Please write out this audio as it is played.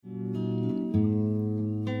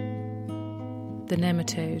The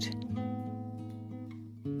nematode.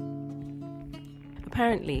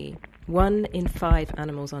 Apparently, 1 in 5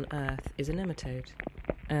 animals on Earth is a nematode.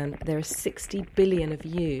 And there are 60 billion of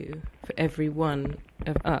you for every one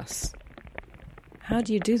of us. How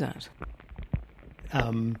do you do that?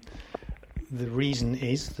 The reason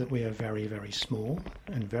is that we are very, very small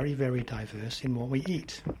and very, very diverse in what we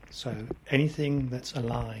eat. So anything that's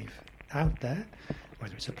alive out there,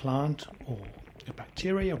 whether it's a plant or a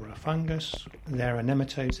bacteria or a fungus, there are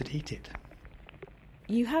nematodes that eat it.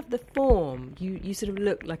 You have the form. You sort of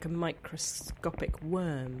look like a microscopic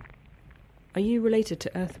worm. Are you related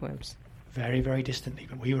to earthworms? Very, very distantly,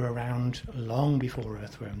 but we were around long before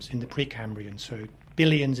earthworms, in the Precambrian, so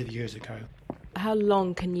billions of years ago. How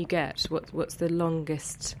long can you get? What's the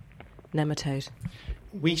longest nematode?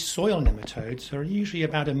 We soil nematodes are usually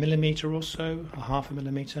about 1 millimetre or so, a half a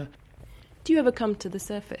millimetre. Do you ever come to the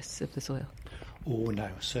surface of the soil? Oh no,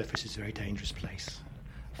 surface is a very dangerous place.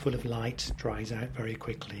 Full of light, dries out very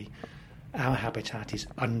quickly. Our habitat is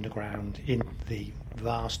underground in the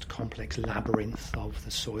vast, complex labyrinth of the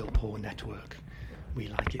soil pore network. We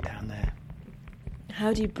like it down there.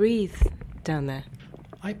 How do you breathe down there?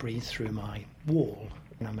 I breathe through my wall.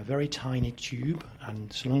 I'm a very tiny tube,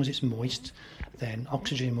 and so long as it's moist, then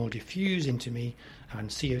oxygen will diffuse into me, and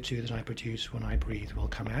CO2 that I produce when I breathe will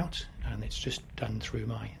come out, and it's just done through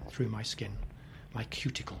my skin, my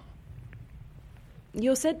cuticle.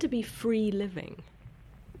 You're said to be free living.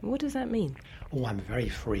 What does that mean? Oh, I'm very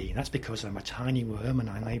free. That's because I'm a tiny worm and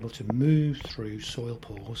I'm able to move through soil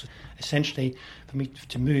pores. Essentially, for me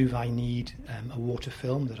to move, I need a water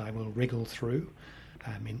film that I will wriggle through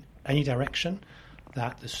in any direction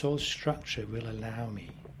that the soil structure will allow me.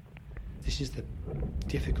 This is the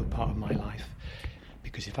difficult part of my life,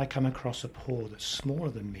 because if I come across a pore that's smaller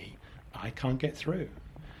than me, I can't get through.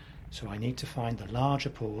 So I need to find the larger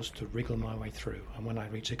pores to wriggle my way through. And when I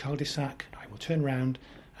reach a cul-de-sac, I will turn round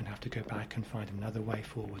and have to go back and find another way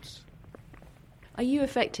forwards. Are you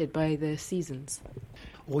affected by the seasons?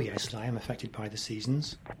 Oh yes, I am affected by the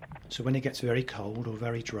seasons. So when it gets very cold or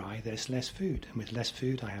very dry, there's less food. And with less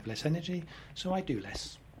food, I have less energy, so I do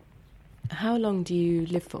less. How long do you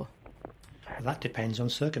live for? Well, that depends on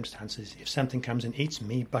circumstances. If something comes and eats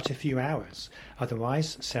me, but a few hours.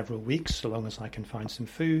 Otherwise, several weeks, so long as I can find some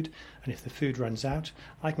food. And if the food runs out,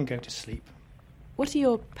 I can go to sleep. What are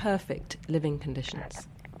your perfect living conditions?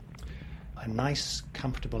 A nice,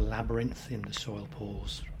 comfortable labyrinth in the soil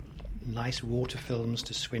pores, nice water films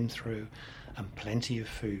to swim through, and plenty of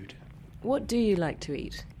food. What do you like to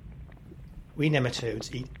eat? We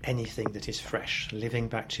nematodes eat anything that is fresh, living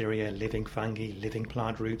bacteria, living fungi, living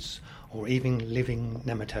plant roots, or even living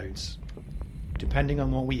nematodes. Depending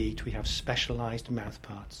on what we eat, we have specialised mouth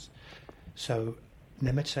parts. So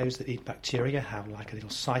nematodes that eat bacteria have like a little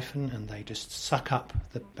siphon and they just suck up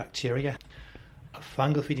the bacteria. A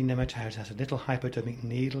fungal-feeding nematode has a little hypodermic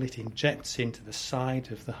needle. It injects into the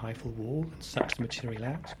side of the hyphal wall and sucks the material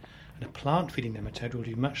out. And a plant-feeding nematode will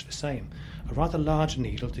do much the same. A rather large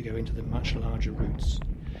needle to go into the much larger roots.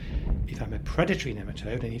 If I'm a predatory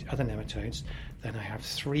nematode and eat other nematodes, then I have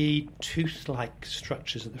 3 tooth-like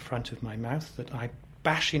structures at the front of my mouth that I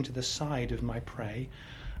bash into the side of my prey.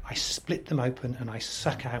 I split them open and I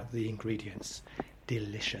suck out the ingredients.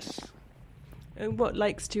 Delicious. And what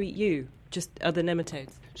likes to eat you? Just other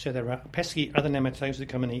nematodes? So there are pesky other nematodes that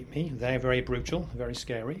come and eat me. They're very brutal, very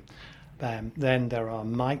scary. Then there are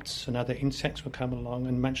mites and other insects will come along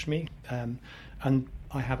and munch me. And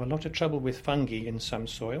I have a lot of trouble with fungi in some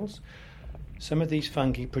soils. Some of these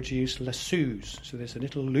fungi produce lassos. So there's a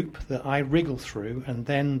little loop that I wriggle through and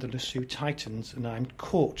then the lasso tightens and I'm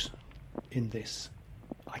caught in this.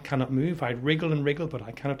 I cannot move. I wriggle and wriggle, but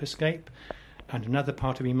I cannot escape. And another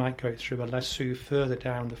part of me might go through a lasso further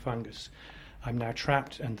down the fungus. I'm now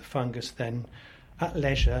trapped, and the fungus then, at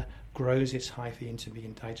leisure, grows its hyphae into me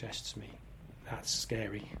and digests me. That's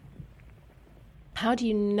scary. How do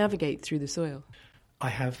you navigate through the soil? I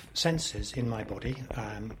have sensors in my body,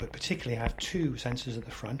 but particularly I have 2 sensors at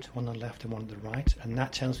the front, one on the left and one on the right, and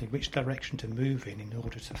that tells me which direction to move in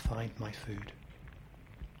order to find my food.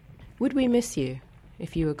 Would we miss you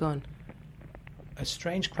if you were gone? A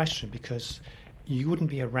strange question, because you wouldn't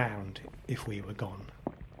be around if we were gone.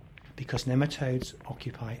 Because nematodes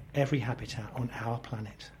occupy every habitat on our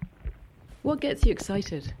planet. What gets you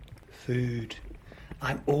excited? Food.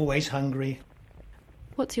 I'm always hungry.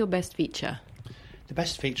 What's your best feature? The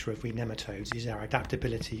best feature of we nematodes is our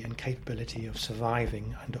adaptability and capability of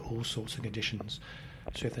surviving under all sorts of conditions.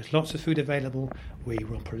 So if there's lots of food available, we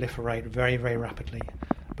will proliferate very, very rapidly.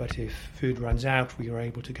 But if food runs out, we are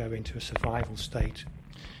able to go into a survival state.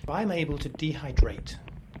 I'm able to dehydrate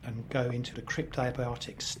and go into the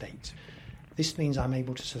cryptobiotic state. This means I'm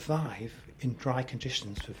able to survive in dry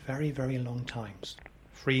conditions for very, very long times.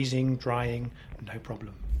 Freezing, drying, no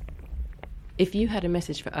problem. If you had a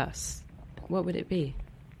message for us, what would it be?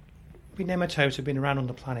 We nematodes have been around on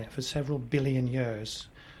the planet for several billion years,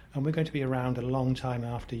 and we're going to be around a long time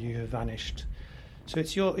after you have vanished. So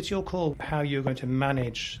it's your call how you're going to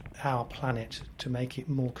manage our planet to make it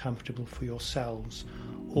more comfortable for yourselves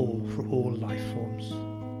or for all life forms.